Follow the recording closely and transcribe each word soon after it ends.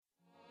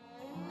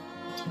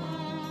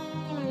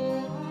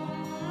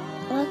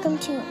welcome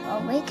to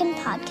Awaken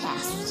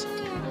Podcast.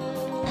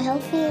 I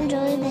hope you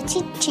enjoy the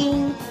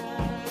teaching.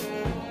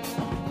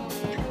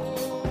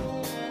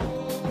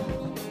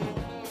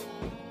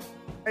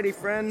 Alrighty,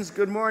 friends,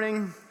 good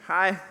morning.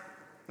 Hi,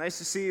 nice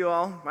to see you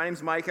all. My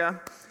name's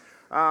Micah.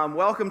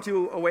 Welcome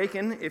to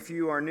Awaken if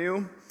you are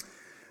new.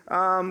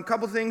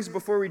 Couple things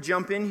before we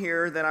jump in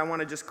here that I want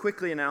to just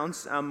quickly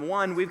announce.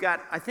 One, we've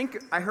got, I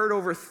heard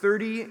over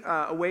 30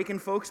 Awaken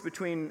folks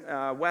between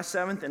West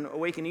 7th and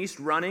Awaken East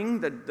running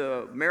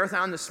the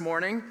marathon this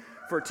morning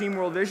for Team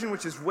World Vision,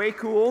 which is way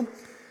cool.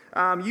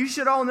 You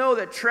should all know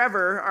that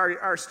Trevor,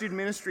 our student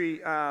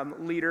ministry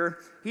leader,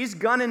 he's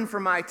gunning for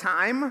my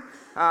time.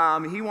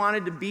 He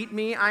wanted to beat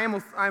me. I'm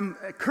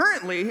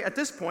currently, at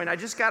this point, I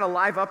just got a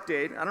live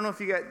update. I don't know if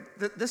you got,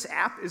 this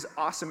app is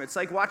awesome. It's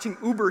like watching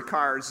Uber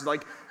cars,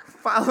 like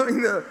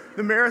following the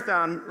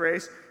marathon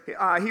race. He's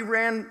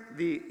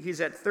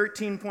at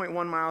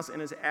 13.1 miles,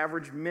 and his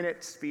average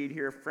minute speed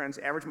here, friends,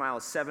 average mile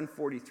is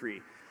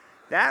 7:43.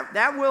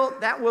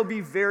 That will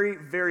be very,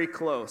 very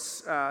close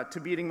to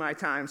beating my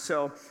time.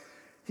 So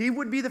he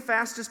would be the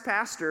fastest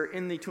pastor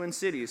in the Twin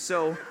Cities.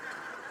 So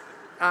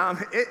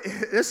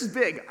this is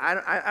big.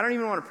 I don't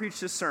even want to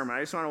preach this sermon. I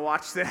just want to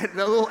watch the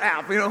little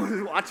app,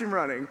 watch him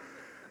running.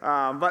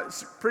 But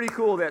it's pretty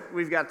cool that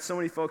we've got so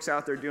many folks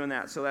out there doing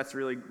that. So that's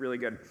really, really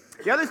good.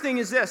 The other thing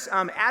is this.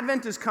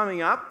 Advent is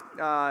coming up.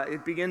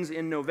 It begins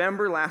in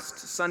November, last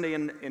Sunday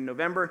in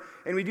November.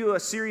 And we do a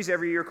series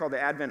every year called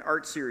the Advent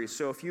Art Series.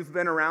 So if you've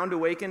been around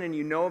Awaken and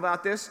you know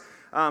about this,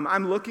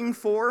 I'm looking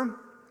for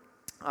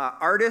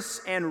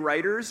artists and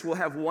writers. We'll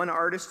have one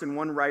artist and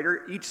one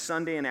writer each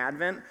Sunday in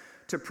Advent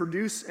to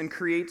produce and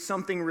create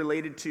something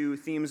related to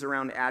themes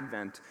around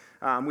Advent.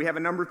 We have a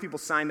number of people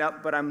signed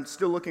up, but I'm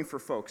still looking for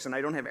folks, and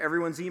I don't have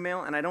everyone's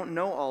email, and I don't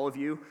know all of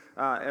you,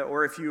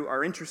 or if you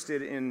are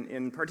interested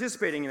in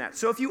participating in that.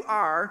 So if you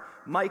are,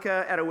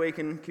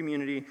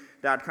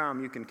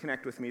 Micah@awakencommunity.com, you can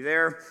connect with me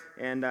there,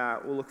 and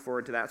we'll look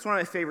forward to that. It's one of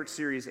my favorite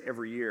series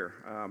every year,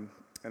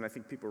 and I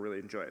think people really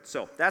enjoy it.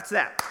 So that's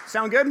that.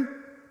 Sound good?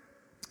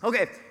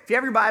 Okay, if you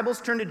have your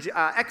Bibles, turn to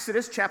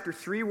Exodus chapter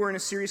 3. We're in a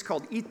series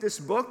called Eat This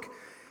Book.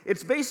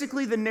 It's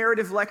basically the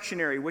narrative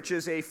lectionary, which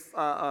is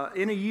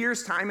in a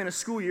year's time, in a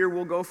school year,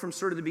 we'll go from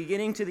sort of the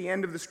beginning to the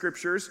end of the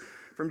scriptures,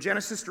 from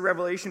Genesis to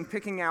Revelation,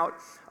 picking out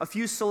a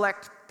few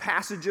select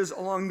passages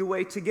along the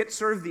way to get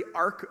sort of the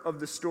arc of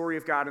the story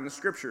of God in the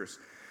scriptures.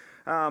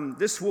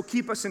 This will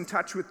keep us in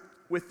touch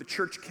with the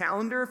church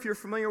calendar, if you're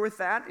familiar with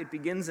that. It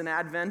begins in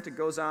Advent, it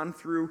goes on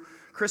through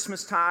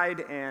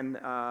Christmastide and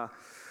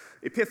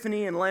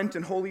Epiphany and Lent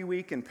and Holy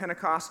Week and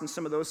Pentecost and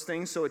some of those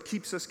things. So it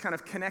keeps us kind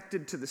of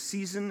connected to the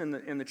season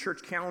in the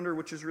church calendar,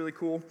 which is really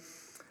cool.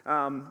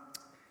 And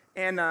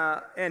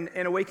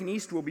Awaken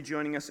East will be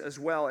joining us as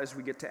well as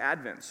we get to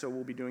Advent. So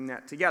we'll be doing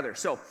that together.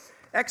 So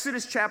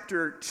Exodus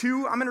chapter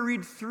 2, I'm going to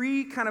read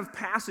 3 kind of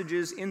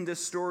passages in this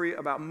story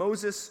about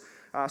Moses.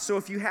 So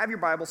if you have your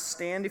Bible,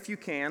 stand if you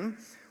can.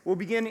 We'll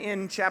begin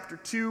in chapter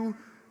 2,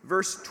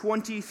 verse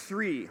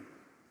 23,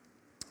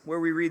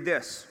 where we read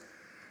this.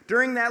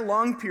 During that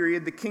long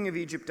period, the king of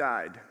Egypt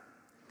died.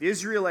 The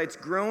Israelites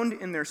groaned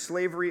in their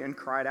slavery and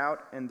cried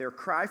out, and their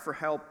cry for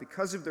help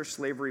because of their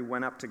slavery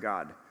went up to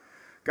God.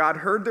 God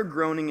heard their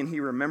groaning, and he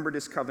remembered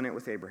his covenant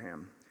with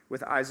Abraham,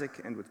 with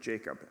Isaac, and with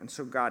Jacob. And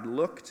so God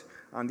looked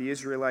on the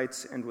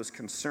Israelites and was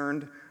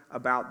concerned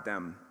about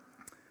them.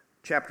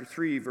 Chapter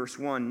 3, verse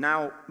 1.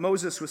 Now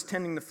Moses was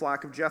tending the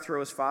flock of Jethro,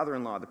 his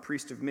father-in-law, the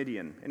priest of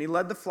Midian, and he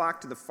led the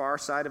flock to the far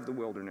side of the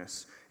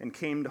wilderness and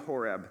came to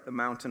Horeb, the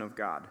mountain of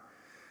God.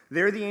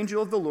 There the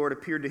angel of the Lord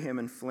appeared to him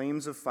in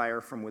flames of fire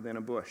from within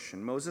a bush.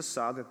 And Moses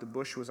saw that the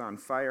bush was on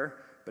fire,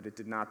 but it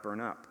did not burn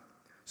up.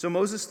 So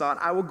Moses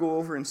thought, I will go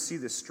over and see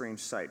this strange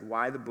sight,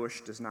 why the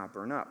bush does not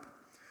burn up.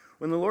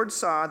 When the Lord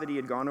saw that he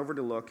had gone over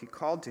to look, he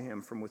called to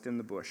him from within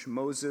the bush,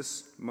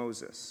 Moses,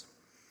 Moses.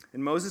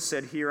 And Moses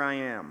said, Here I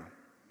am.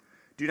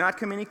 Do not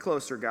come any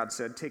closer, God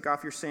said. Take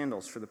off your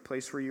sandals, for the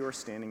place where you are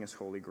standing is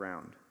holy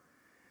ground.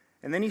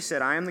 And then he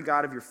said, I am the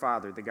God of your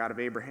father, the God of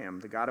Abraham,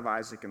 the God of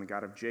Isaac, and the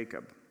God of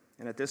Jacob.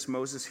 And at this,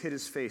 Moses hid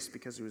his face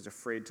because he was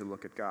afraid to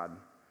look at God.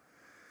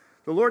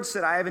 The Lord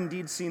said, I have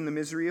indeed seen the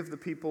misery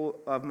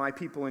of my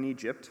people in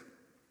Egypt,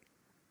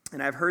 and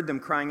I have heard them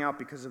crying out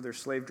because of their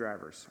slave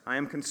drivers. I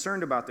am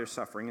concerned about their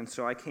suffering, and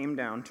so I came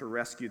down to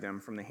rescue them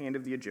from the hand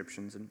of the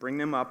Egyptians and bring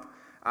them up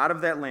out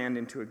of that land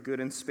into a good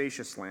and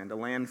spacious land, a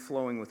land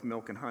flowing with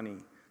milk and honey,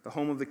 the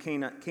home of the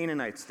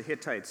Canaanites, the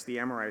Hittites, the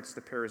Amorites,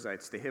 the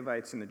Perizzites, the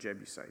Hivites, and the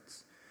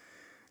Jebusites.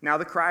 Now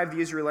the cry of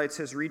the Israelites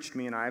has reached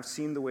me, and I have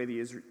seen the way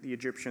the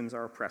Egyptians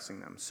are oppressing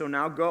them. So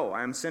now go,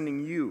 I am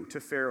sending you to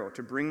Pharaoh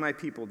to bring my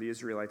people, the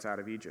Israelites, out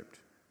of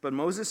Egypt. But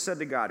Moses said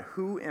to God,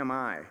 Who am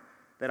I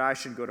that I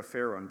should go to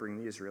Pharaoh and bring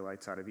the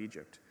Israelites out of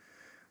Egypt?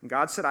 And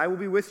God said, I will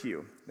be with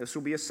you. This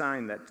will be a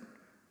sign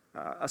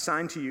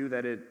to you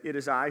that it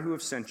is I who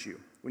have sent you.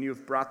 When you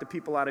have brought the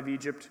people out of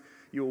Egypt,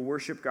 you will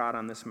worship God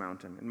on this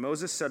mountain. And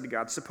Moses said to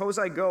God, Suppose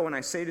I go and I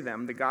say to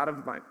them, The God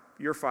of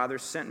your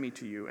fathers sent me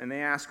to you, and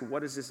they ask,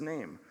 What is his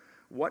name?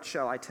 What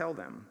shall I tell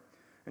them?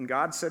 And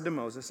God said to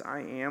Moses, I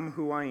am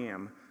who I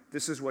am.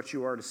 This is what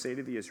you are to say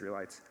to the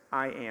Israelites,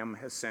 I am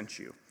has sent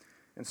you.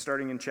 And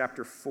starting in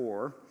chapter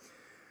 4,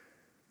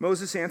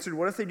 Moses answered,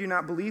 what if they do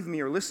not believe me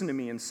or listen to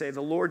me and say,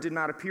 the Lord did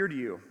not appear to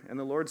you? And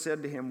the Lord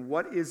said to him,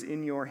 what is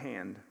in your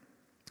hand?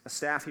 A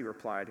staff, he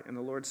replied. And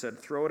the Lord said,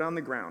 throw it on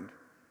the ground.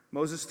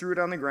 Moses threw it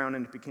on the ground,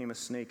 and it became a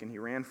snake, and he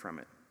ran from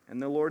it.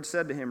 And the Lord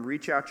said to him,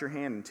 reach out your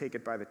hand and take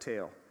it by the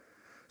tail.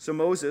 So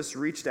Moses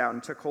reached out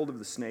and took hold of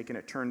the snake, and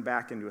it turned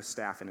back into a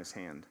staff in his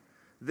hand.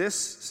 This,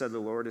 said the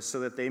Lord, is so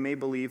that they may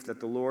believe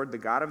that the Lord, the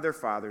God of their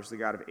fathers, the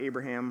God of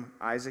Abraham,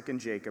 Isaac, and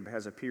Jacob,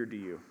 has appeared to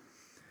you.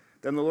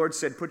 Then the Lord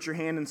said, put your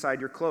hand inside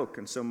your cloak.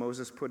 And so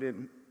Moses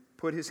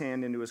put his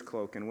hand into his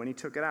cloak, and when he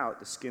took it out,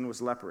 the skin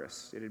was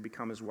leprous. It had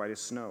become as white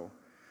as snow.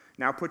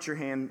 Now put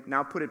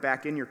it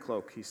back in your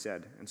cloak, he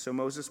said. And so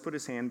Moses put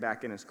his hand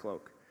back in his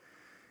cloak.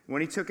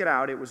 When he took it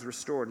out, it was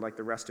restored like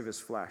the rest of his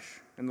flesh.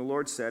 And the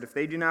Lord said, if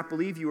they do not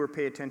believe you or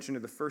pay attention to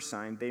the first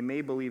sign, they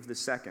may believe the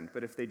second.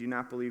 But if they do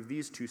not believe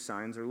these two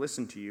signs or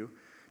listen to you,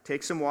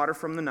 take some water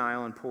from the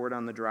Nile and pour it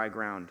on the dry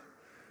ground.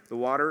 The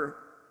water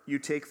you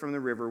take from the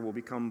river will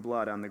become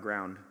blood on the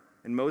ground.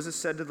 And Moses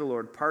said to the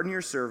Lord, pardon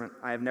your servant.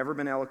 I have never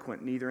been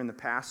eloquent, neither in the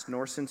past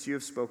nor since you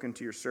have spoken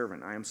to your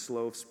servant. I am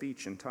slow of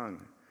speech and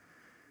tongue.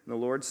 And the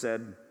Lord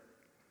said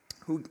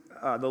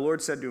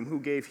to him, who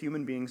gave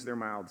human beings their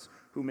mouths?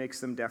 Who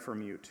makes them deaf or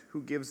mute?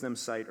 Who gives them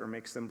sight or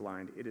makes them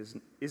blind?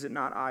 Is it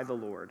not I, the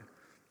Lord?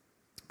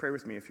 Pray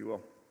with me, if you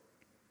will.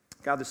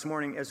 God, this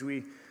morning, as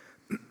we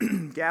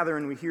gather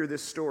and we hear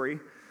this story,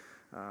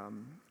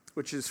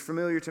 which is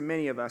familiar to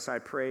many of us, I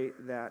pray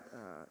that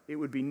it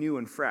would be new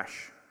and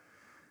fresh.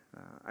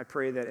 I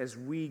pray that as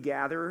we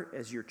gather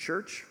as your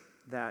church,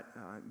 that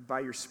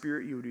by your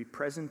Spirit you would be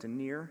present and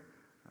near,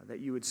 that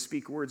you would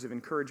speak words of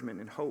encouragement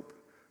and hope,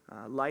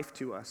 life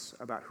to us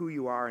about who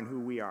you are and who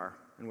we are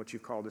and what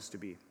you've called us to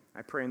be.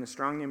 I pray in the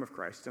strong name of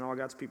Christ. And all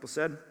God's people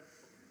said,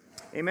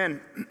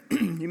 amen.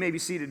 You may be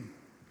seated.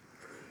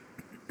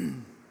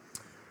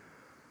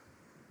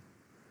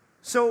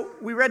 So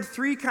we read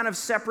three kind of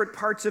separate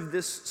parts of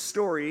this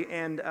story,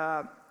 and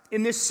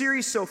in this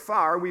series so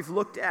far, we've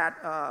looked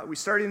at, we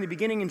started in the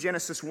beginning in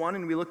Genesis 1,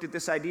 and we looked at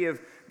this idea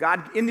of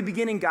God, in the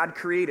beginning God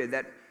created,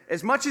 that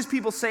as much as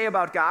people say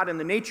about God and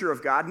the nature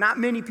of God, not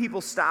many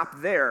people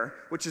stop there,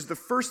 which is the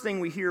first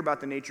thing we hear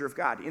about the nature of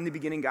God. In the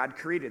beginning, God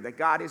created, that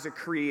God is a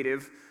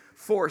creative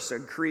force, a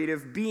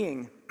creative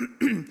being,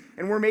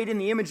 and we're made in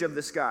the image of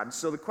this God.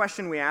 So the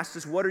question we asked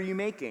is, what are you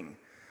making?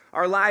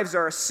 Our lives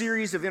are a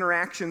series of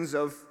interactions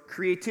of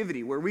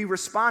creativity, where we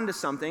respond to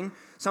something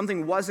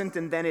wasn't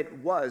and then it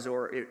was,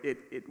 or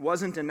it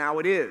wasn't and now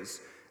it is.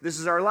 This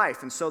is our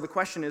life, and so the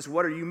question is,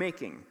 what are you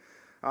making?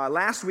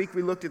 Last week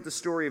we looked at the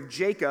story of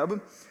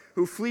Jacob,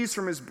 who flees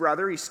from his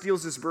brother. He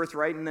steals his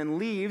birthright and then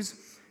leaves,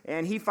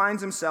 and he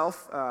finds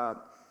himself,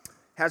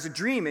 has a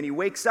dream, and he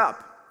wakes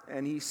up,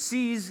 and he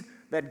sees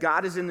that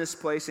God is in this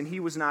place, and he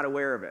was not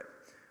aware of it.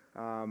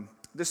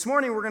 This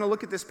morning we're going to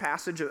look at this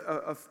passage,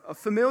 a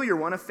familiar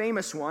one, a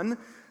famous one,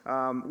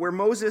 where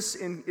Moses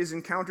is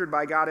encountered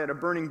by God at a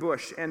burning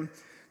bush. And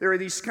there are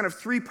these kind of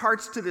three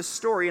parts to this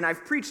story, and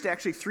I've preached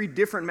actually three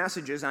different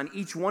messages on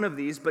each one of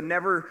these, but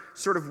never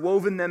sort of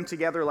woven them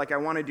together like I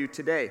want to do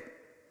today.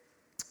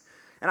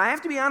 And I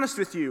have to be honest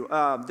with you,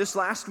 this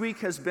last week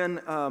has been,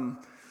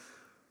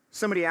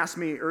 somebody asked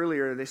me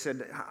earlier, they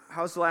said,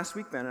 how's the last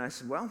week been? And I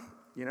said, well,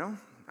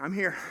 I'm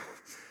here.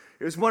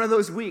 It was one of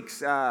those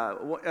weeks,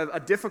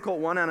 a difficult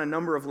one on a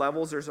number of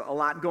levels. There's a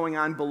lot going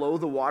on below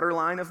the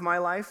waterline of my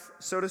life,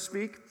 so to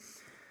speak.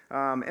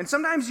 And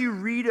sometimes you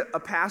read a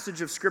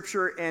passage of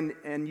Scripture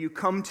and you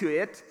come to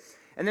it,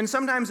 and then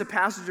sometimes a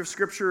passage of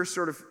Scripture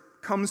sort of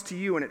comes to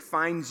you and it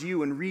finds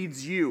you and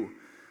reads you.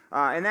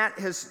 And that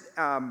has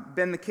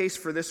been the case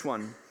for this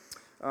one.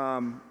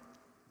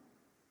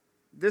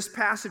 This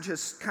passage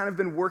has kind of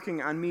been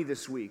working on me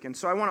this week. And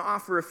so I want to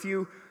offer a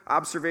few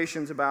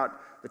observations about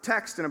the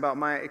text and about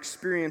my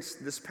experience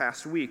this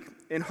past week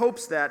in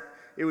hopes that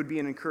it would be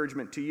an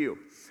encouragement to you.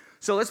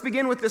 So let's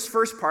begin with this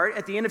first part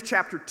at the end of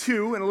chapter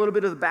 2 and a little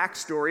bit of the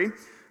backstory.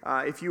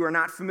 If you are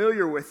not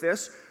familiar with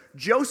this,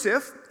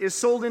 Joseph is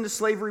sold into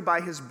slavery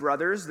by his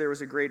brothers. There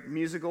was a great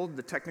musical,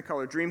 The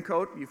Technicolor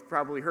Dreamcoat. You've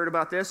probably heard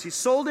about this. He's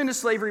sold into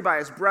slavery by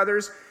his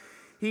brothers.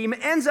 He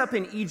ends up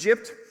in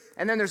Egypt,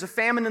 and then there's a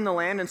famine in the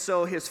land, and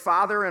so his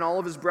father and all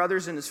of his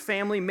brothers and his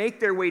family make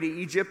their way to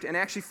Egypt and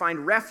actually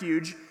find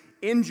refuge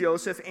in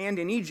Joseph and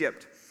in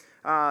Egypt.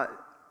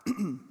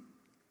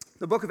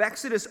 The book of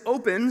Exodus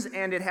opens,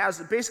 and it has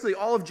basically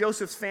all of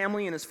Joseph's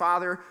family and his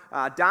father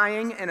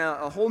dying, and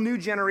a whole new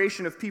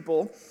generation of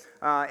people,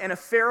 and a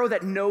Pharaoh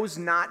that knows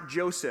not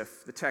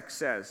Joseph, the text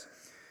says.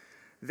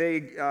 They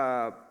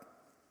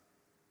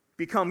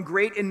become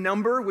great in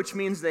number, which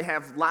means they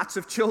have lots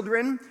of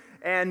children,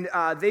 and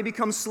they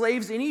become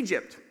slaves in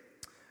Egypt.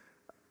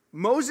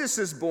 Moses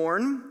is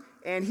born,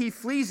 and he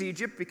flees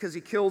Egypt because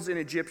he kills an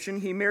Egyptian.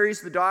 He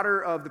marries the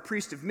daughter of the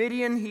priest of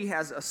Midian. He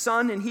has a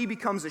son, and he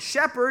becomes a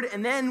shepherd.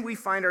 And then we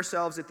find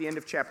ourselves at the end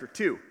of chapter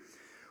 2,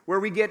 where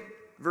we get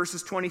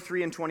verses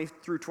 23 and 20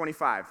 through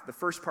 25, the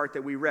first part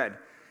that we read.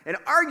 And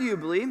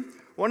arguably,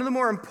 one of the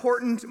more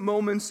important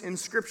moments in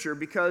Scripture,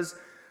 because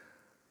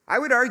I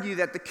would argue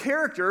that the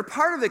character,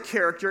 part of the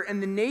character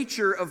and the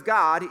nature of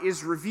God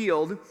is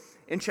revealed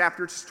in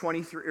chapter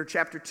 23 or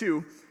chapter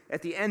 2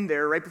 at the end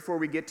there, right before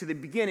we get to the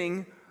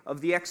beginning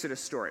of the Exodus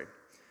story.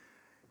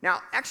 Now,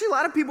 actually, a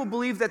lot of people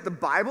believe that the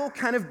Bible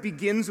kind of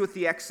begins with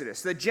the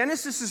Exodus, that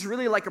Genesis is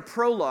really like a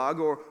prologue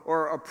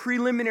or a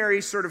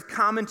preliminary sort of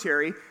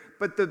commentary,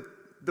 but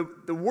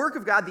the work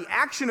of God, the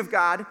action of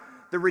God,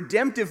 the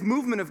redemptive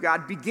movement of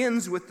God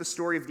begins with the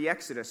story of the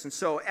Exodus. And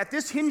so at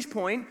this hinge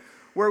point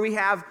where we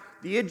have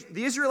the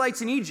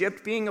Israelites in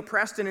Egypt being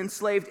oppressed and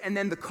enslaved, and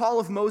then the call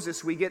of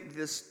Moses, we get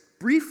this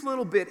brief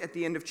little bit at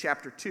the end of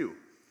chapter 2,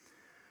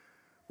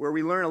 where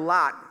we learn a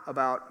lot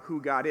about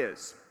who God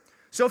is.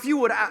 So if you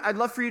would, I'd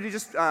love for you to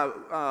just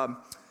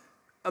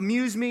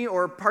amuse me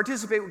or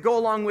participate, go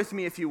along with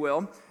me if you will.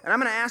 And I'm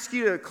going to ask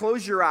you to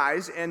close your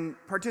eyes and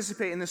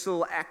participate in this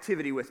little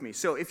activity with me.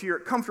 So if you're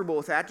comfortable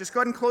with that, just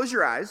go ahead and close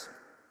your eyes.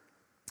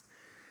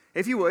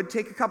 If you would,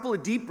 take a couple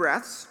of deep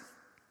breaths.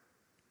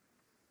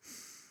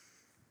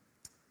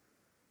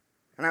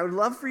 And I would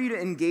love for you to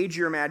engage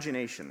your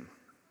imagination.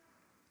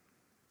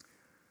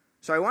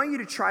 So I want you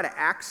to try to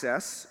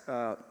access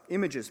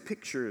images,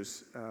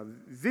 pictures,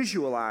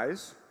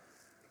 visualize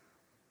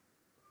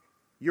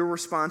your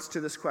response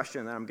to this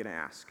question that I'm going to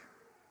ask.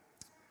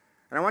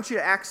 And I want you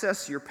to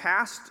access your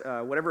past,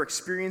 whatever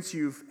experience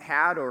you've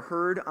had or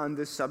heard on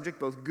this subject,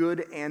 both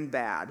good and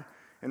bad,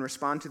 and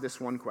respond to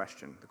this one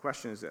question. The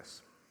question is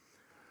this: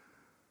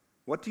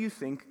 what do you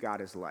think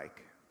God is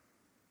like?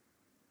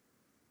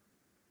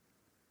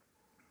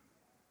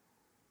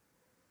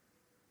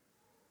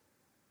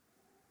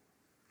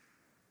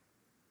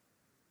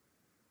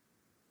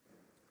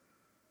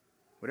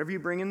 Whatever you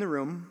bring in the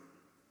room,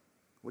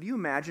 what do you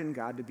imagine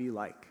God to be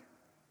like?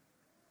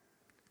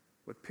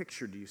 What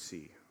picture do you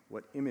see?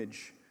 What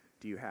image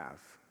do you have?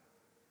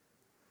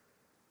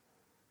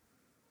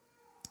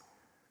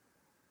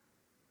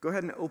 Go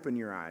ahead and open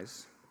your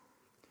eyes.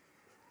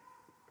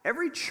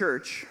 Every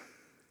church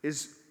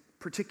is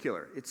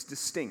particular. It's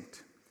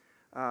distinct.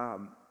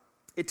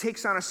 It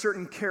takes on a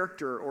certain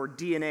character or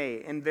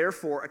DNA and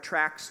therefore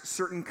attracts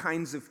certain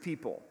kinds of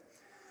people.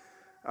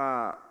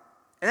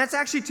 And that's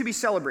actually to be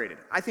celebrated.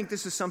 I think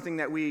this is something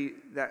that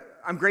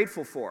I'm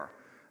grateful for.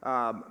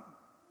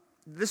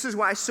 This is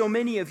why so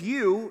many of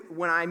you,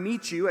 when I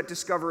meet you at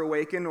Discover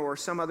Awaken or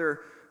some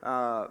other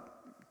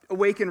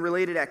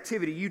Awaken-related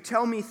activity, you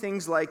tell me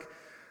things like,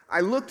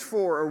 we looked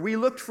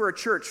for a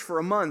church for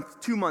a month,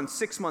 2 months,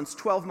 6 months,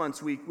 12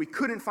 months. We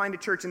couldn't find a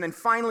church, and then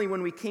finally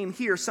when we came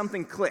here,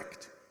 something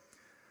clicked.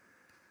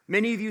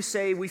 Many of you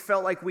say we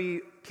felt like we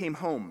came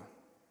home.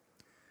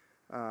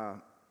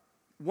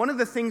 One of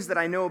the things that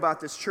I know about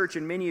this church,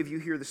 and many of you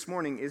here this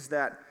morning, is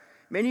that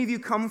many of you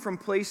come from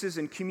places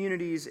and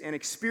communities and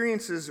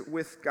experiences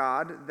with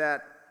God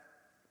that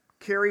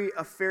carry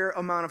a fair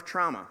amount of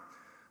trauma.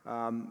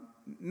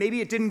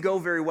 Maybe it didn't go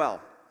very well.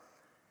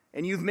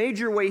 And you've made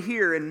your way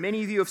here, and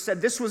many of you have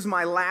said, this was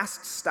my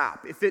last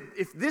stop. If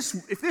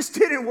this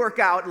didn't work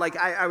out, like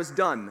I was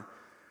done.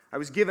 I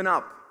was given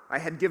up. I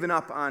had given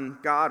up on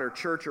God or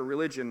church or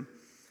religion.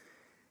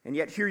 And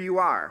yet here you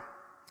are.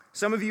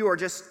 Some of you are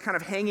just kind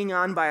of hanging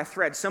on by a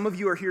thread. Some of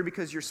you are here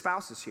because your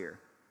spouse is here.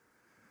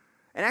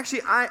 And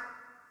actually,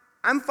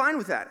 I'm fine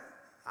with that.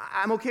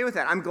 I'm okay with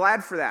that. I'm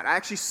glad for that. I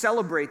actually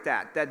celebrate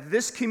that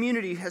this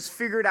community has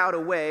figured out a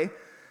way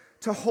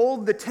to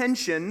hold the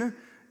tension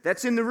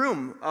that's in the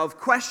room of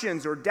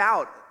questions or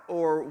doubt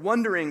or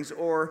wonderings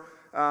or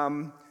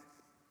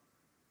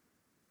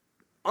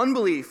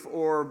unbelief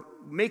or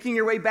making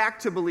your way back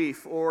to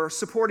belief or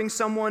supporting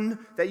someone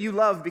that you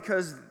love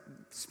because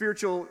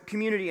spiritual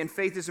community and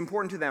faith is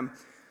important to them.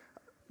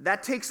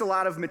 That takes a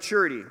lot of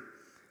maturity.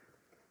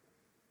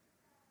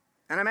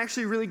 And I'm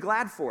actually really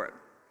glad for it.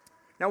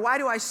 Now, why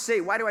do I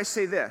say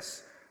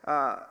this?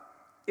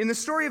 In the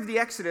story of the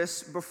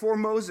Exodus, before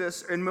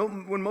Moses, and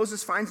when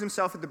Moses finds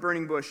himself at the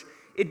burning bush,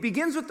 it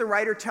begins with the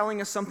writer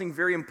telling us something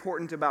very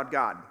important about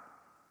God.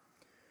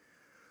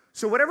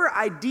 So whatever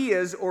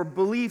ideas or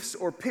beliefs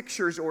or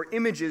pictures or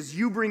images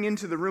you bring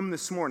into the room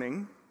this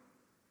morning,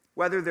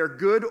 whether they're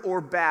good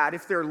or bad,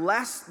 if they're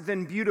less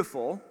than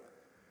beautiful,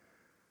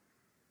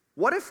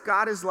 what if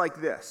God is like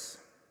this?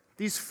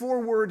 These 4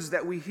 words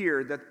that we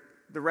hear that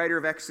the writer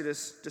of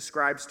Exodus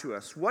describes to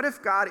us. What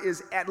if God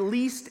is at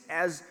least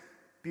as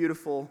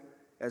beautiful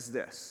as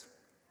this?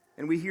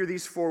 And we hear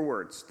these 4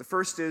 words. The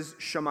first is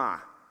Shema.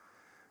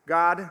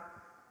 God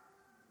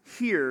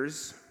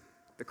hears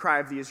the cry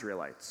of the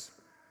Israelites.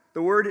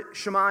 The word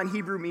Shema in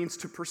Hebrew means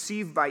to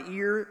perceive by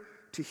ear,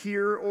 to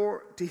hear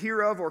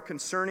of or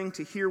concerning,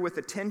 to hear with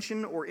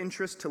attention or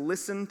interest, to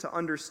listen, to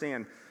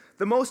understand.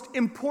 The most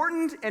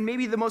important and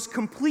maybe the most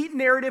complete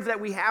narrative that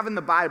we have in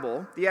the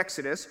Bible, the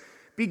Exodus,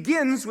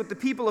 begins with the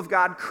people of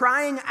God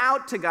crying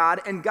out to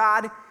God, and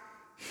God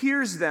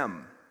hears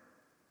them.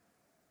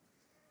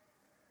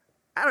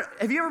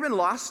 Have you ever been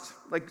lost,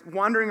 like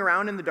wandering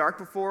around in the dark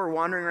before, or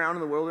wandering around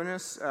in the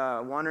wilderness,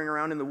 wandering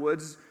around in the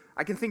woods?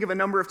 I can think of a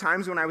number of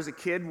times when I was a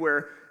kid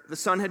where the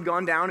sun had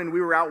gone down and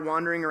we were out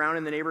wandering around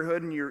in the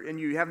neighborhood, and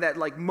you have that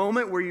like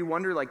moment where you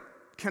wonder, like,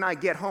 can I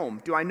get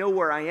home? Do I know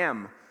where I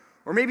am?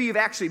 Or maybe you've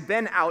actually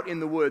been out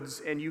in the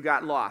woods and you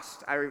got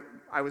lost.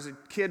 I was a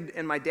kid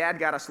and my dad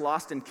got us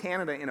lost in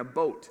Canada in a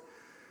boat.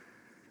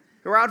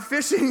 We're out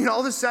fishing, and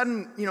all of a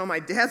sudden, my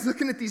dad's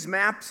looking at these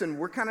maps, and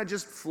we're kind of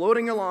just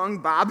floating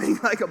along, bobbing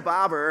like a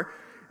bobber.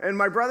 And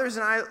my brothers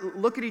and I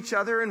look at each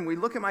other, and we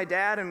look at my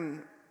dad,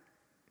 and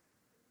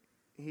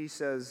he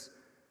says,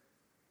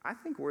 "I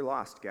think we're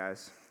lost,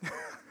 guys."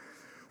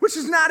 Which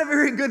is not a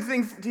very good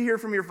thing to hear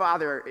from your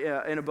father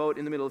in a boat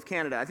in the middle of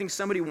Canada. I think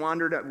somebody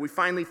wandered. We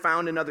finally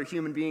found another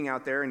human being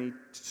out there, and he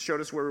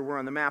showed us where we were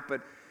on the map.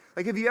 But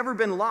have you ever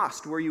been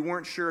lost where you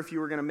weren't sure if you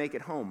were going to make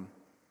it home?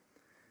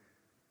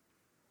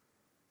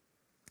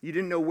 You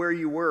didn't know where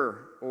you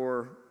were,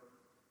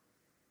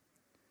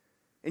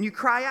 and you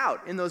cry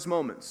out in those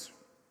moments,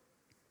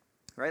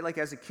 right? Like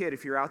as a kid,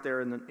 if you're out there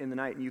in the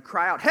night and you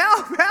cry out,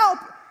 "Help, help!"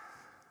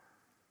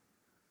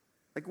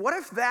 Like, what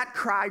if that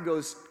cry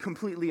goes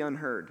completely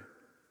unheard?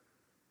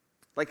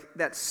 Like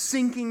that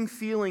sinking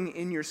feeling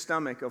in your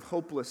stomach of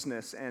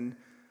hopelessness, and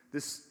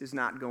this is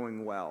not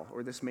going well,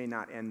 or this may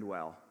not end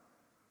well.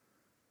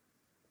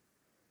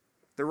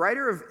 The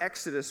writer of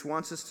Exodus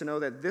wants us to know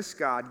that this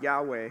God,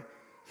 Yahweh,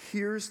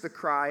 hears the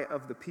cry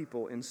of the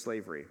people in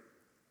slavery.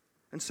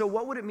 And so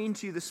what would it mean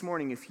to you this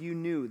morning if you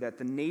knew that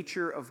the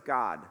nature of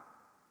God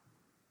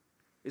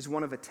is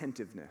one of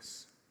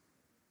attentiveness?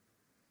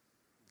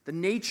 The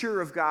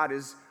nature of God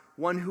is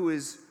one who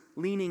is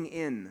leaning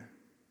in,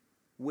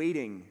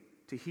 waiting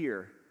to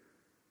hear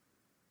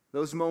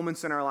those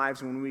moments in our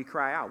lives when we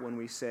cry out, when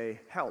we say,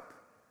 "Help."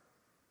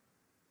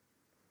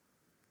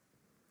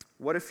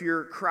 What if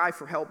your cry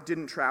for help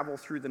didn't travel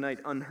through the night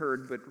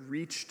unheard, but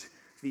reached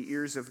the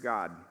ears of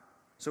God?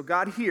 So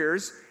God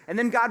hears, and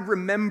then God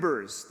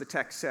remembers, the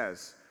text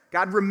says.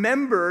 God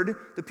remembered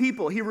the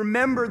people. He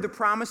remembered the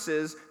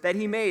promises that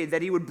he made,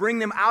 that he would bring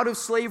them out of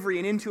slavery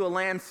and into a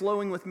land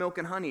flowing with milk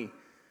and honey.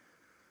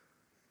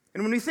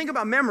 And when we think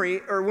about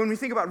memory, or when we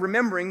think about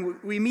remembering,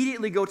 we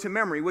immediately go to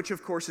memory, which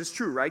of course is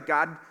true, right?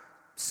 God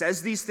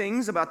says these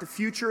things about the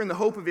future and the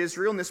hope of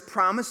Israel in this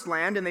promised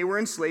land, and they were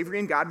in slavery,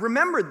 and God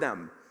remembered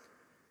them.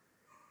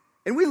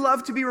 And we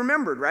love to be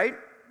remembered, right?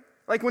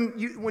 Like when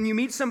you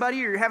meet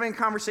somebody or you're having a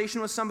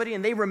conversation with somebody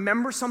and they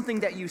remember something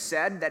that you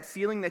said, that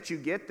feeling that you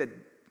get that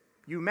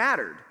you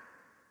mattered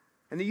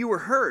and that you were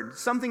heard,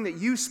 something that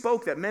you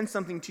spoke that meant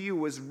something to you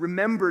was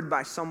remembered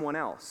by someone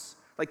else.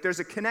 Like there's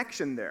a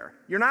connection there.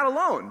 You're not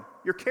alone.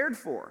 You're cared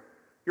for.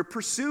 You're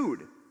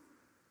pursued.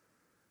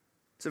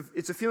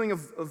 It's a feeling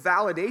of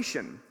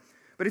validation.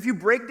 But if you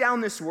break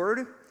down this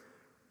word,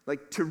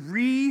 like to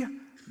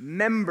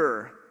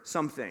remember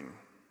something,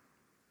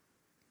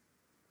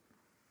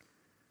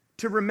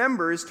 to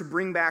remember is to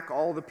bring back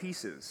all the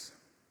pieces.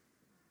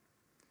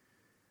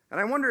 And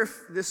I wonder if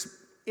this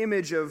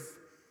image of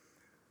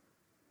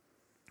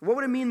what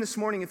would it mean this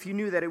morning if you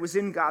knew that it was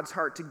in God's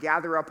heart to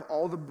gather up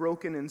all the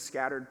broken and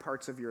scattered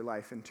parts of your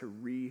life and to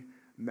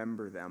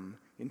remember them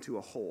into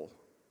a whole?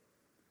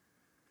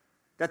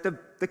 That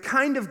the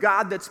kind of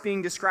God that's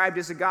being described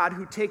is a God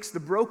who takes the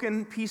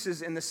broken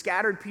pieces and the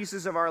scattered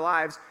pieces of our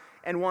lives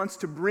and wants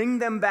to bring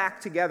them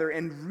back together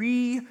and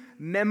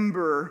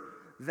remember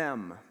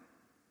them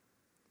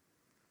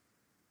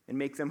and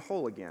make them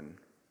whole again,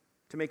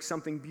 to make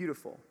something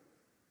beautiful.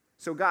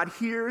 So God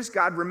hears,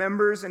 God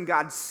remembers, and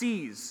God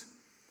sees.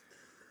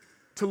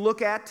 To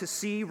look at, to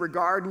see,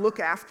 regard, look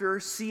after,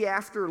 see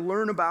after,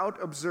 learn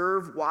about,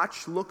 observe,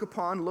 watch, look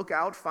upon, look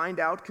out, find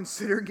out,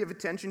 consider, give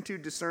attention to,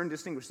 discern,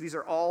 distinguish. These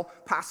are all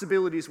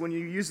possibilities when you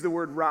use the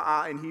word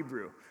ra'ah in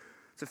Hebrew.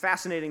 It's a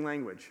fascinating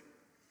language.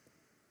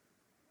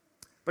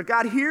 But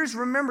God hears,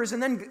 remembers,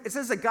 and then it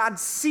says that God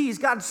sees.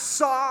 God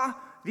saw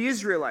the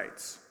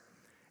Israelites.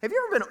 Have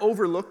you ever been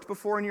overlooked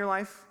before in your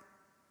life?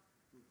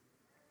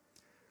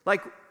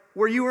 Like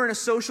where you were in a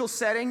social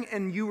setting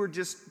and you were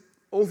just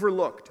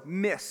overlooked,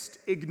 missed,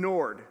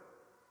 ignored.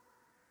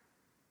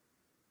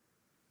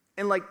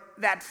 And like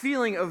that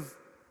feeling of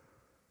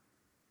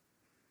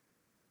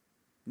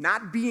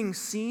not being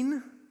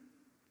seen.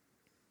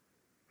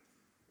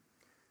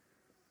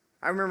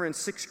 I remember in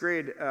 6th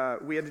grade,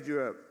 we had to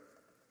do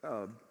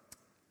a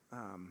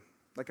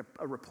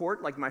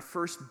report, like my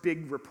first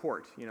big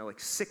report, like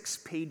 6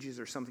 pages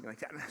or something like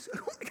that. And I said,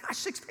 oh my gosh,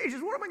 6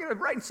 pages, what am I going to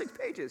write in 6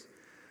 pages?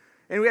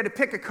 And we had to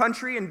pick a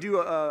country and do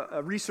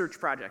a research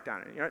project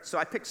on it. So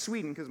I picked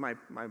Sweden because my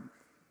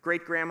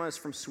great-grandma is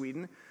from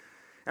Sweden.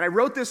 And I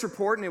wrote this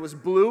report, and it was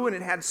blue, and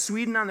it had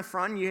Sweden on the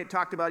front. And you had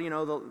talked about,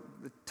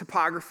 the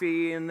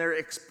topography and their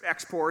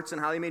exports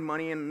and how they made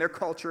money and their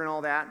culture and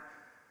all that.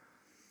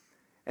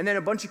 And then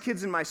a bunch of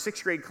kids in my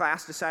 6th grade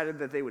class decided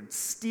that they would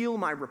steal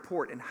my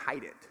report and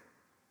hide it.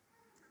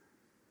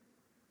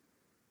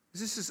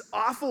 There's this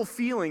awful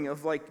feeling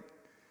of like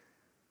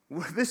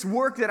this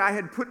work that I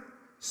had put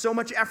so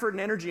much effort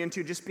and energy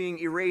into just being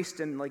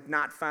erased and like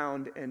not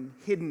found and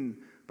hidden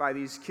by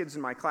these kids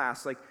in my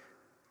class, like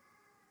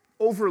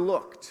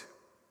overlooked,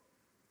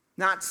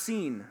 not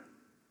seen.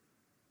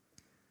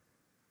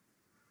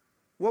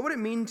 What would it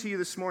mean to you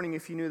this morning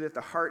if you knew that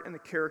the heart and the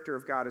character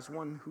of God is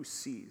one who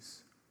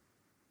sees?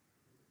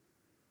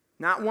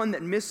 Not one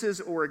that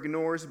misses or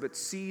ignores, but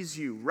sees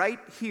you right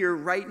here,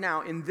 right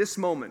now, in this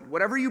moment.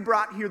 Whatever you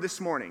brought here this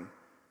morning,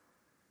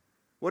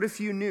 what if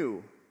you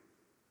knew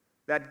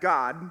that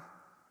God,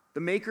 the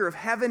maker of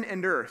heaven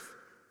and earth,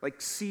 like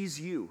sees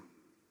you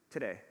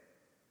today?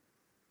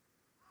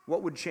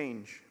 What would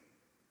change?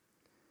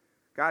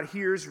 God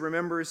hears,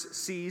 remembers,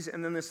 sees,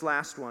 and then this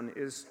last one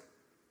is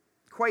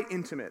quite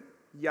intimate.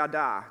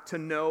 Yada, to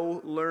know,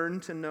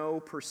 learn to know,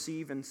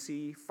 perceive and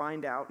see,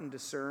 find out and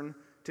discern,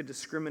 to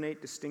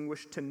discriminate,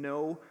 distinguish, to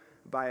know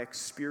by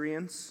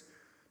experience,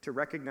 to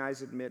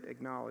recognize, admit,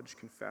 acknowledge,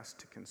 confess,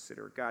 to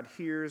consider. God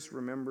hears,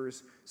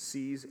 remembers,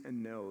 sees,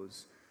 and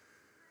knows.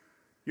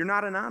 You're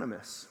not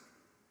anonymous.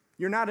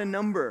 You're not a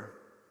number.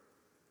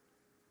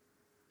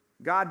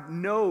 God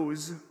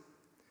knows,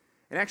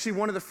 and actually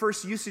one of the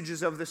first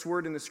usages of this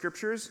word in the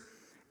scriptures,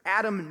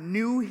 Adam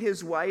knew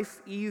his wife,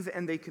 Eve,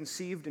 and they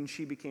conceived, and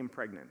she became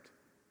pregnant.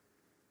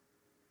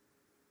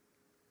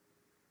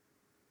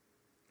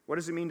 What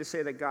does it mean to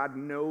say that God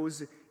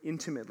knows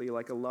intimately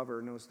like a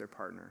lover knows their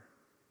partner?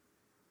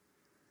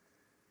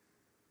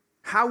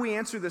 How we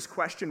answer this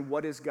question,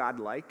 what is God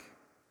like?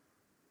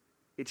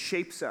 It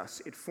shapes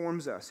us, it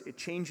forms us, it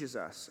changes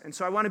us. And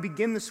so I want to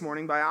begin this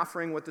morning by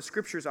offering what the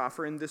scriptures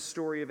offer in this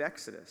story of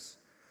Exodus.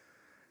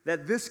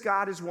 That this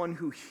God is one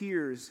who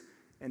hears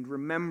and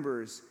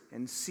remembers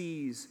and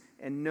sees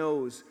and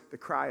knows the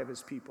cry of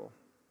his people.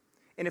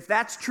 And if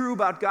that's true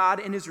about God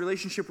and his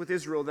relationship with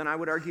Israel, then I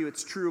would argue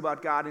it's true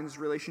about God and his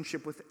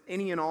relationship with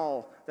any and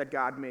all that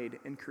God made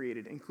and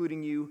created,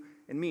 including you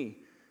and me.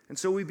 And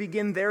so we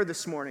begin there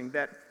this morning,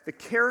 that the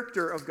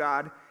character of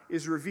God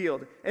is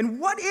revealed. And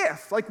what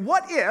if,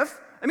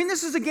 I mean,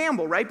 this is a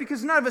gamble, right?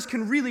 Because none of us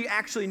can really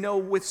actually know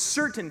with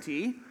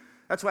certainty.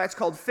 That's why it's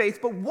called faith.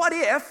 But what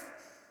if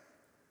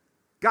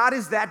God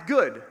is that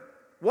good?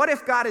 What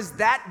if God is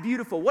that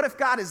beautiful? What if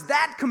God is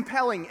that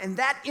compelling and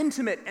that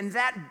intimate and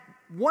that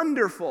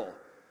wonderful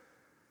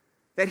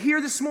that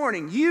here this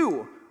morning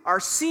you are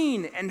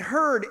seen and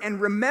heard and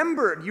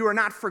remembered. You are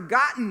not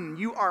forgotten.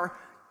 You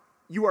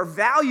are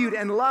valued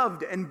and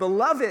loved and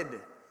beloved.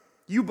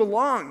 You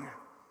belong.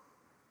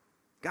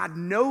 God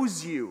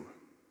knows you.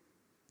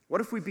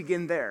 What if we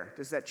begin there?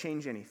 Does that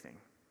change anything?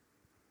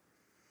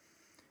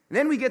 And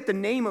then we get the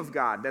name of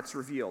God that's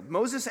revealed.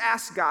 Moses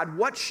asks God,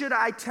 what should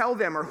I tell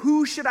them, or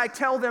who should I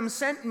tell them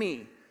sent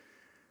me?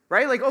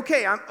 Right? Like,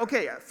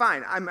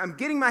 fine. I'm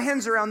getting my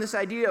hands around this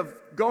idea of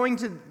going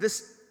to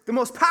the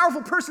most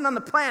powerful person on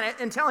the planet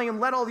and telling him,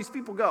 let all these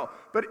people go.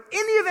 But in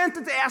the event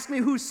that they ask me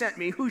who sent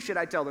me, who should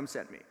I tell them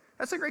sent me?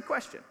 That's a great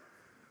question.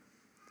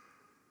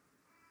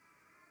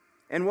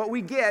 And what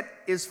we get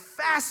is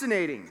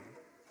fascinating.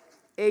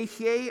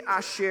 Ehyeh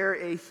asher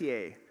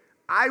ehyeh.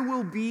 I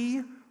will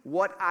be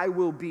what I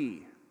will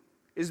be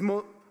is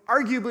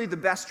arguably the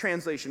best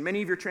translation.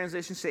 Many of your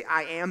translations say,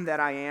 I am that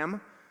I am.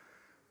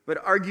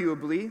 But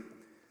arguably,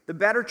 the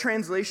better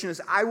translation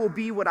is, I will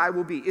be what I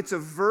will be. It's a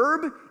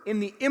verb in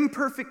the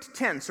imperfect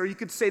tense, or you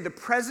could say the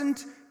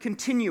present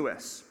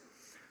continuous.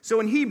 So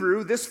in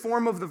Hebrew, this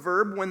form of the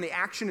verb, when the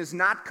action is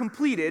not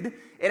completed,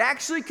 it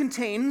actually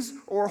contains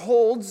or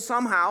holds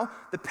somehow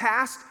the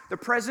past, the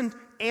present,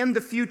 and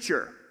the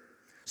future.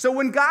 So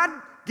when God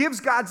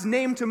gives God's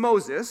name to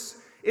Moses,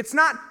 it's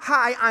not,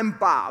 hi, I'm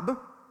Bob.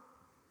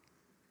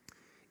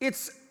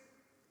 It's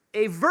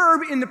a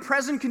verb in the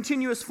present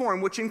continuous form,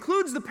 which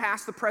includes the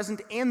past, the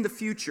present, and the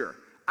future.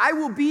 I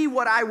will be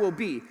what I will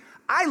be.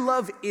 I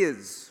love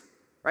is,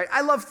 right?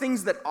 I love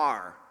things that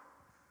are.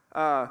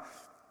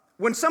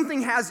 When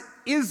something has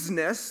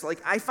isness, like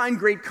I find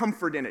great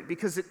comfort in it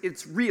because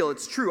it's real,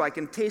 it's true. I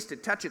can taste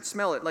it, touch it,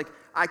 smell it. Like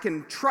I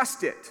can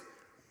trust it.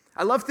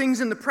 I love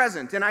things in the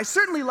present, and I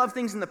certainly love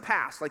things in the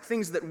past, like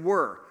things that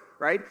were,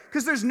 right?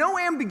 Because there's no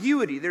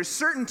ambiguity. There's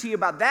certainty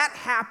about that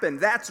happened.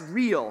 That's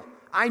real.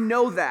 I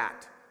know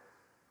that.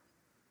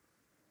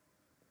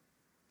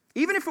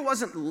 Even if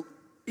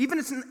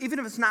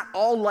it's not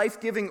all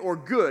life-giving or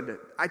good,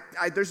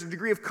 there's a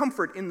degree of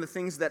comfort in the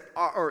things that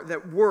are or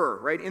that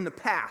were, right, in the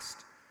past.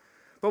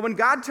 But when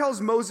God tells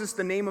Moses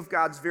the name of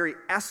God's very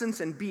essence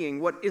and being,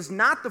 what is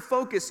not the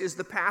focus is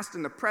the past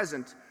and the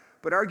present,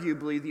 but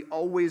arguably the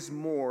always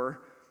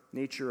more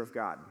nature of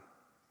God.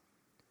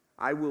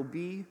 I will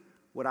be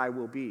what I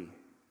will be.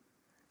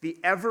 The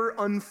ever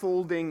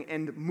unfolding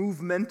and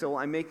movemental,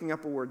 I'm making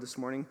up a word this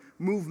morning,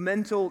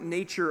 movemental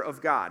nature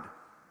of God.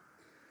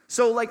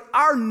 So like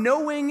our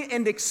knowing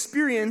and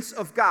experience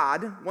of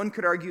God, one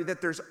could argue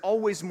that there's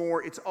always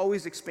more, it's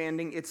always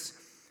expanding, it's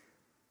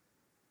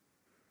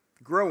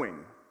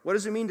growing. What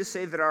does it mean to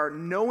say that our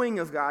knowing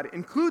of God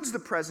includes the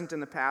present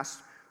and the past,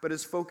 but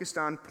is focused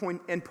on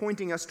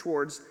pointing us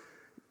towards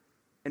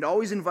and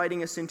always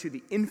inviting us into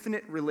the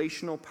infinite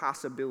relational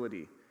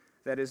possibility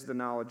that is the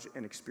knowledge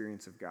and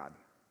experience of God?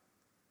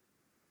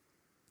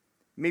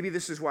 Maybe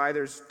this is why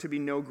there's to be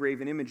no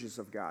graven images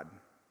of God,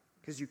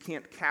 because you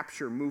can't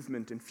capture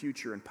movement and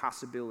future and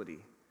possibility.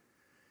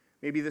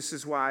 Maybe this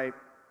is why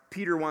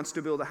Peter wants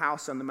to build a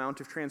house on the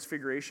Mount of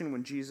Transfiguration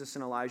when Jesus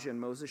and Elijah and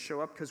Moses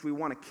show up, because we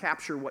want to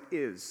capture what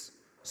is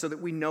so that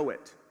we know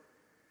it.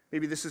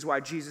 Maybe this is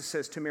why Jesus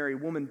says to Mary,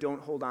 "Woman, don't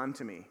hold on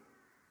to me."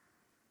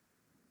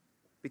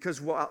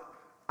 Because while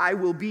I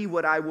will be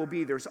what I will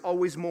be, there's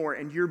always more,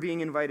 and you're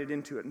being invited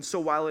into it. And so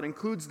while it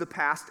includes the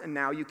past and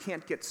now, you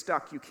can't get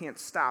stuck, you can't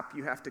stop,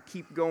 you have to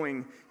keep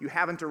going. You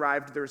haven't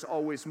arrived, there's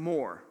always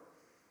more.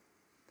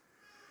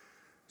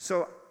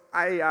 So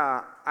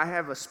I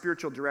have a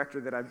spiritual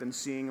director that I've been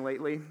seeing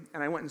lately,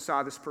 and I went and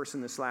saw this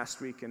person this last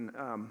week, and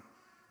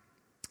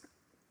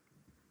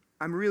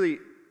I'm really...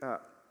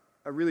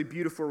 a really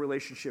beautiful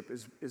relationship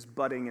is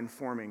budding and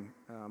forming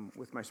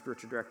with my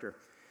spiritual director.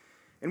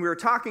 And we were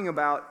talking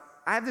about,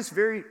 I have this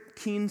very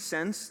keen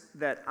sense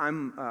that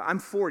I'm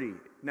 40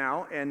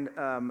 now,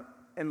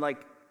 and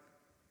like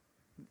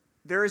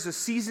there is a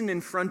season in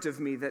front of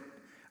me that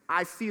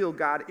I feel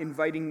God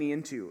inviting me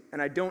into,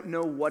 and I don't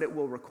know what it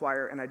will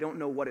require, and I don't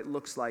know what it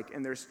looks like,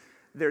 and there's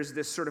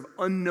this sort of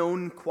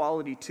unknown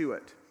quality to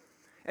it.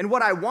 And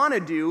what I want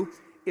to do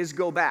is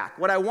go back.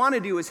 What I want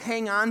to do is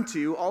hang on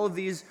to all of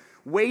these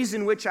ways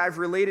in which I've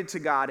related to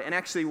God. And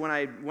actually, when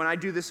I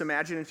do this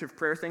imaginative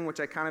prayer thing, which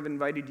I kind of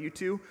invited you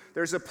to,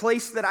 there's a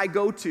place that I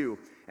go to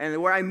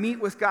and where I meet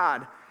with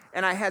God.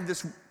 And I had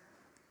this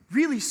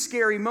really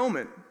scary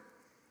moment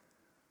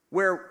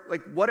where,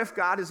 like, what if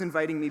God is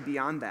inviting me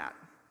beyond that?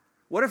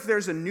 What if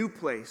there's a new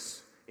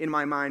place in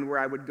my mind where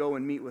I would go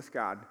and meet with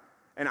God?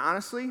 And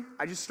honestly,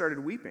 I just started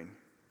weeping.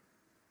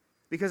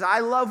 Because I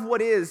love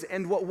what is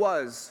and what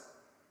was.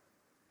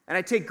 And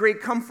I take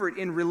great comfort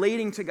in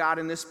relating to God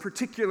in this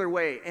particular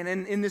way. And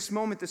in this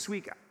moment this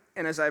week,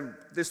 and as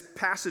this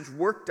passage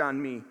worked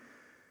on me,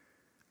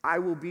 I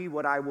will be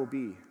what I will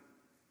be.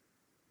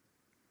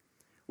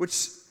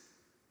 Which,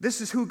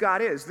 this is who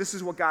God is. This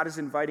is what God is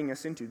inviting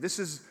us into. This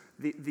is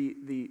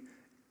the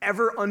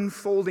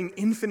ever-unfolding,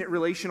 infinite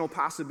relational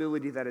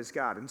possibility that is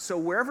God. And so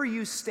wherever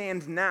you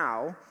stand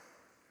now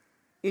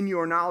in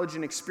your knowledge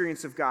and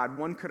experience of God,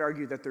 one could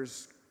argue that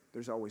there's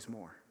always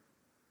more.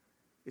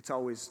 It's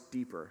always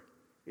deeper.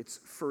 It's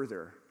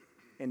further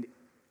and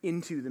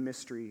into the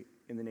mystery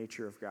in the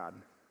nature of God.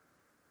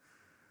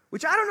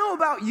 Which I don't know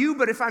about you,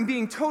 but if I'm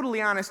being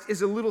totally honest,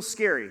 is a little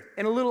scary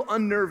and a little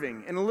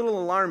unnerving and a little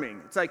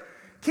alarming. It's like,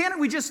 can't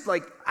we just,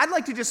 I'd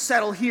like to just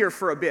settle here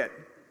for a bit.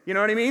 You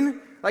know what I mean?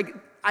 Like,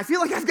 I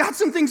feel like I've got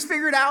some things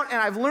figured out and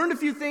I've learned a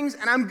few things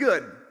and I'm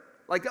good.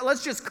 Like,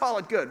 let's just call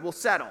it good. We'll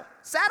settle.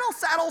 Saddle,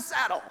 saddle,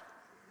 saddle.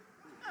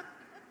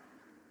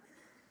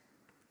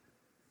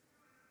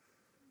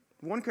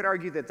 One could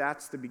argue that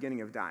that's the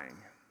beginning of dying.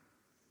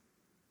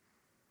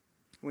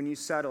 When you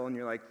settle and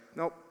you're like,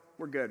 nope,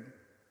 we're good.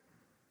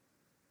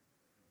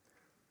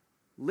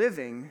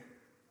 Living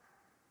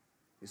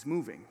is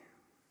moving.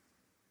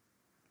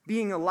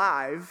 Being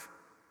alive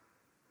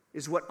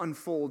is what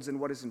unfolds and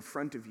what is in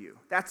front of you.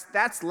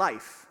 That's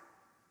life.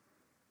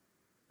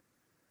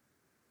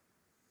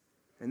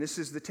 And this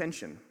is the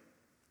tension.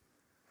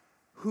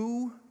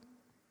 Who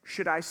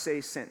should I say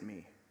sent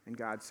me? And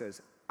God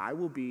says, I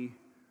will be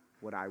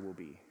what I will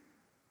be.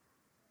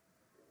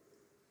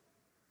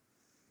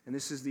 And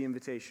this is the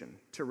invitation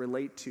to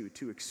relate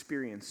to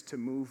experience, to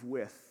move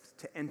with,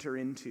 to enter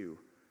into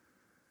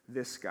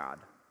this God,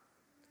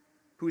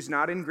 who's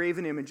not in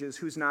graven images,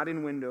 who's not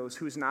in windows,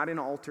 who's not in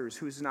altars,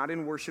 who's not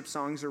in worship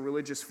songs or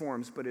religious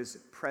forms, but is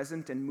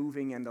present and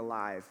moving and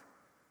alive.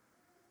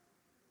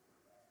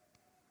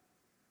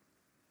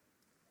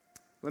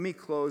 Let me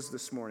close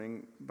this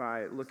morning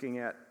by looking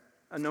at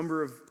a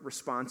number of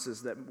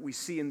responses that we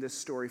see in this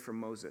story from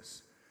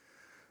Moses.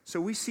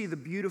 So we see the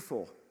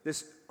beautiful,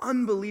 this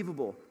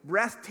unbelievable,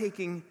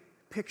 breathtaking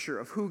picture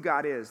of who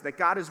God is, that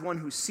God is one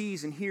who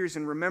sees and hears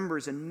and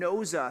remembers and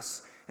knows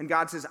us, and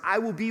God says, I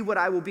will be what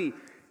I will be.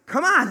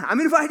 Come on,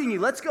 I'm inviting you,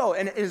 let's go.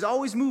 And it is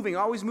always moving,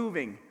 always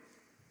moving.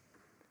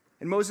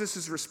 And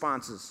Moses'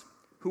 responses,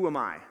 who am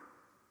I?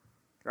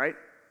 Right?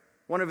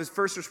 One of his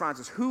first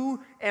responses,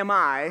 who am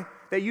I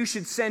that you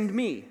should send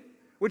me?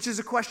 Which is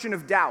a question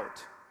of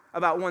doubt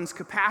about one's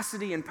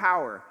capacity and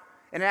power.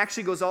 And it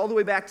actually goes all the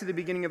way back to the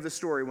beginning of the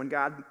story when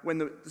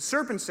the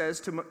serpent says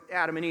to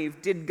Adam and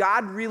Eve, did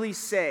God really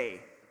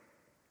say?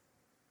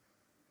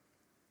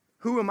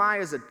 Who am I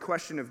is a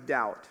question of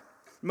doubt.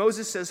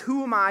 Moses says,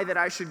 who am I that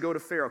I should go to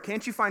Pharaoh?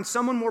 Can't you find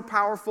someone more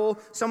powerful,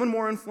 someone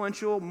more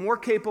influential, more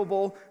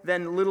capable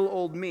than little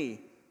old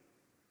me?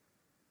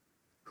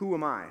 Who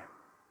am I?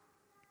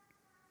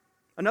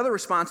 Another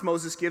response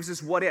Moses gives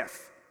is, what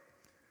if?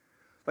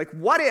 Like,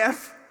 what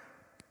if,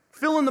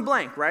 fill in the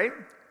blank, right?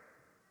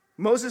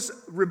 Moses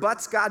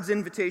rebuts God's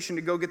invitation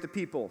to go get the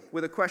people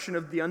with a question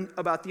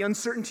about the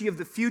uncertainty of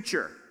the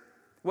future,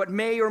 what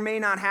may or may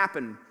not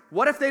happen.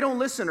 What if they don't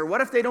listen, or what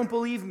if they don't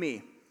believe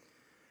me?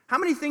 How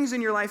many things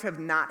in your life have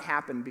not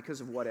happened because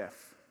of what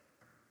if?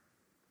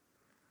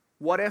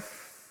 What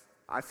if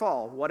I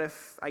fall? What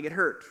if I get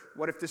hurt?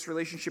 What if this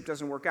relationship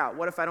doesn't work out?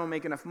 What if I don't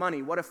make enough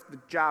money? What if the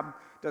job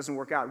doesn't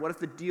work out? What if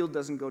the deal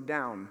doesn't go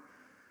down?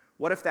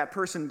 What if that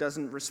person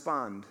doesn't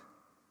respond?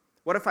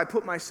 What if I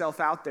put myself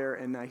out there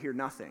and I hear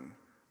nothing?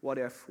 What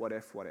if, what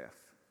if, what if?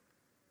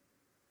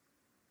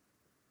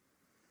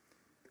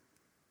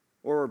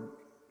 Or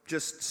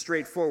just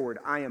straightforward,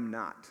 I am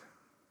not.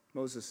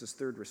 Moses'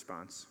 third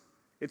response.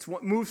 It's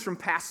what moves from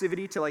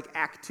passivity to like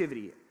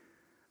activity.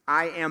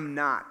 I am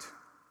not.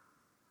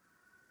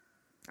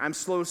 I'm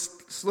slow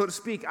to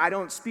speak. I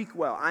don't speak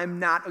well. I'm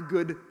not a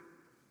good.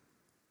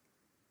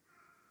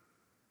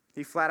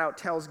 He flat out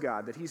tells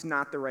God that he's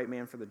not the right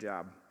man for the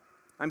job.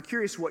 I'm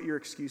curious what your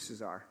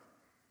excuses are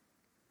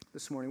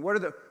this morning. What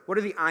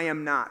are the I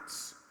am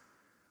nots?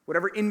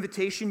 Whatever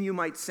invitation you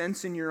might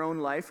sense in your own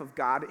life of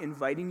God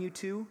inviting you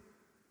to,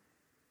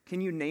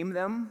 can you name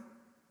them?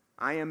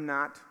 I am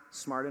not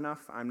smart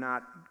enough. I'm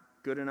not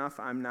good enough.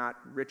 I'm not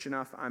rich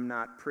enough. I'm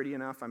not pretty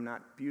enough. I'm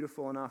not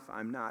beautiful enough.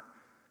 I'm not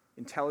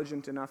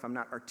intelligent enough. I'm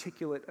not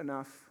articulate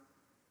enough.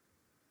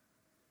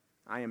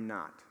 I am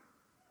not.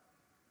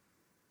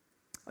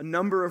 A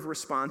number of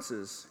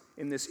responses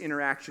in this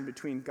interaction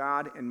between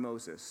God and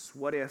Moses.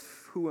 What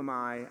if? Who am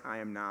I? I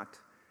am not.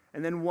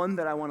 And then one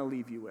that I want to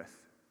leave you with.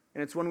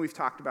 And it's one we've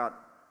talked about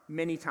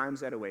many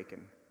times at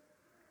Awaken.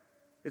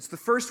 It's the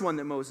first one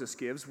that Moses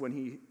gives when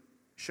he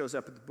shows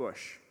up at the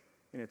bush.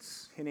 And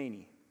it's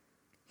Hineni.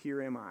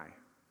 Here am I.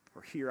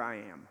 Or here I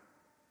am.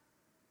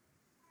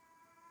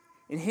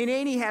 And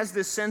Hineni has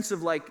this sense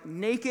of like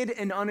naked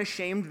and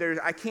unashamed.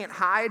 I can't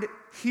hide.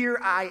 Here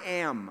I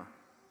am.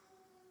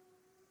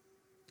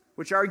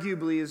 Which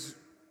arguably is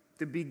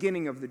the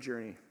beginning of the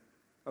journey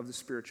of the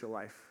spiritual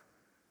life.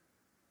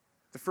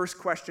 The first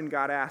question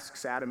God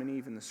asks Adam and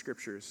Eve in the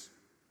scriptures,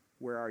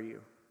 where are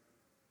you?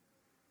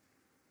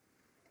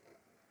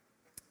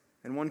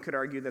 And one could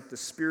argue that the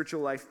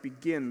spiritual life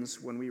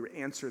begins when we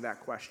answer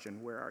that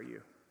question, where are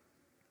you?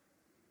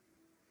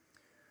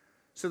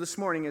 So this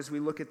morning, as we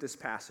look at this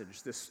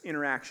passage, this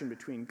interaction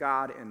between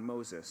God and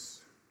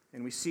Moses,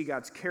 and we see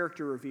God's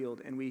character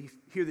revealed, and we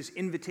hear this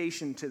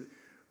invitation to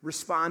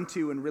respond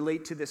to and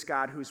relate to this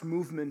God whose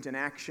movement and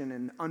action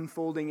and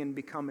unfolding and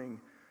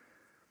becoming.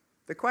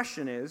 The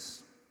question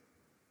is,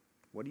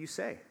 what do you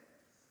say?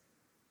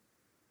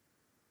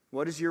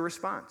 What is your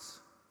response?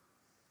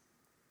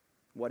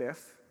 What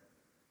if?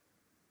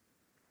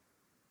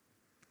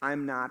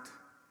 I'm not,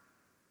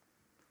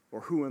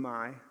 or who am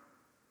I,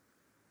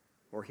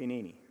 or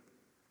Hineni?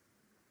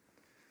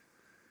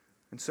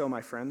 And so, my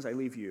friends, I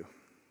leave you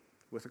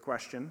with a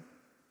question.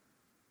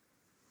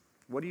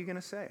 What are you going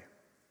to say?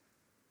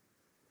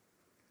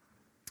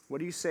 What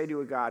do you say to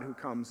a God who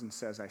comes and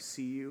says, I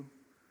see you,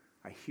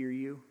 I hear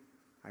you,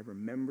 I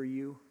remember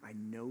you, I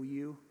know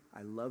you,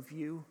 I love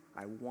you,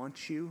 I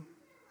want you?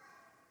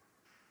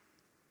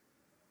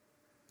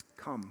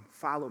 Come,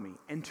 follow me,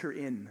 enter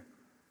in.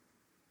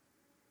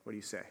 What do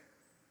you say?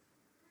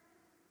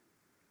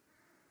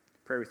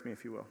 Pray with me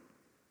if you will.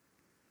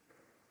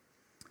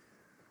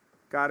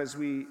 God, as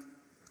we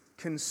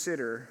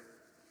consider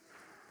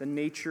the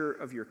nature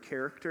of your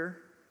character,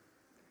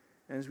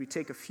 and as we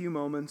take a few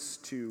moments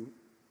to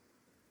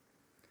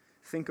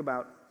think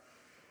about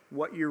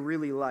what you're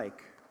really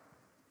like,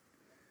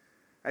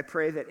 I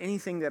pray that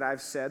anything that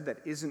I've said that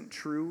isn't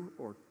true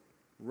or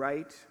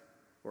right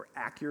or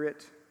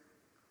accurate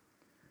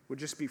would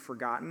just be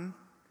forgotten,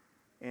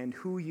 and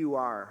who you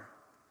are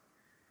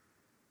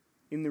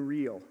in the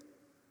real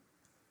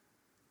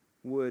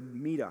would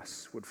meet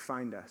us, would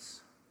find us.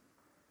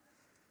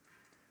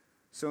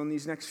 So in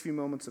these next few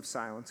moments of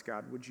silence,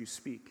 God, would you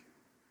speak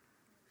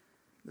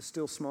the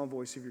still small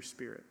voice of your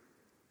Spirit?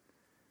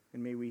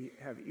 And may we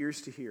have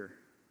ears to hear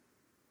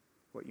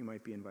what you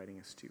might be inviting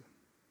us to.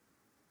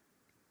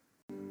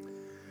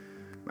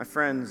 My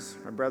friends,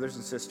 my brothers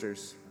and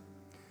sisters,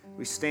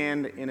 we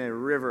stand in a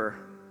river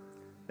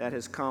that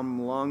has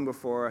come long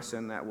before us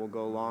and that will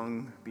go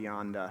long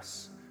beyond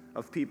us,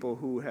 of people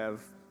who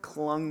have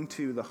clung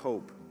to the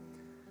hope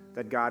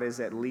that God is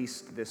at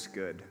least this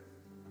good,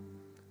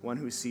 one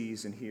who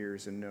sees and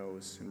hears and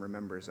knows and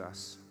remembers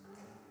us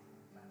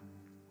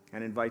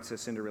and invites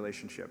us into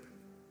relationship.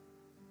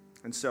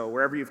 And so,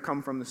 wherever you've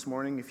come from this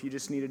morning, if you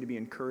just needed to be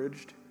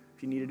encouraged,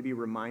 if you needed to be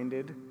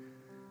reminded,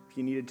 if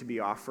you needed to be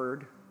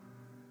offered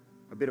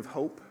a bit of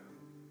hope,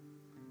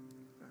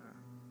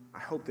 I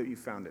hope that you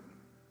found it.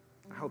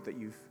 I hope that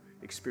you've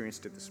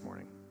experienced it this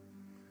morning.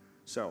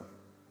 So,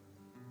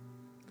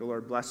 the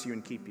Lord bless you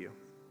and keep you.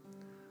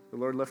 The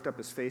Lord lift up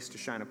his face to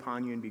shine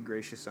upon you and be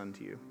gracious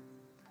unto you.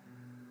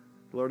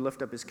 The Lord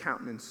lift up his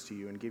countenance to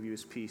you and give you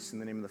his peace in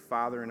the name of the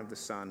Father and of the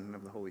Son and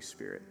of the Holy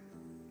Spirit.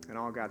 And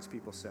all God's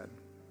people said,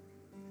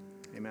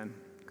 amen.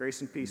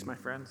 Grace and peace, my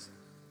friends.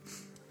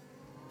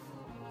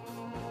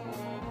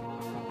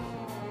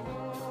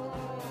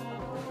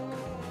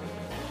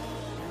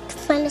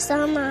 Find us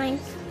online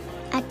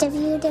at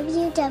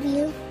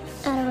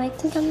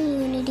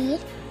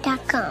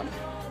www.awakencommunity.com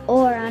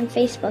or on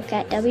Facebook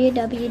at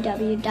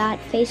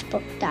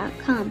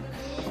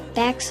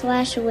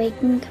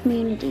www.facebook.com/Awaken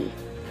Community.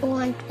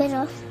 or on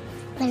Twitter,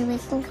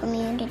 Playmaking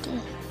Community.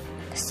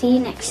 See you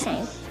next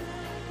time.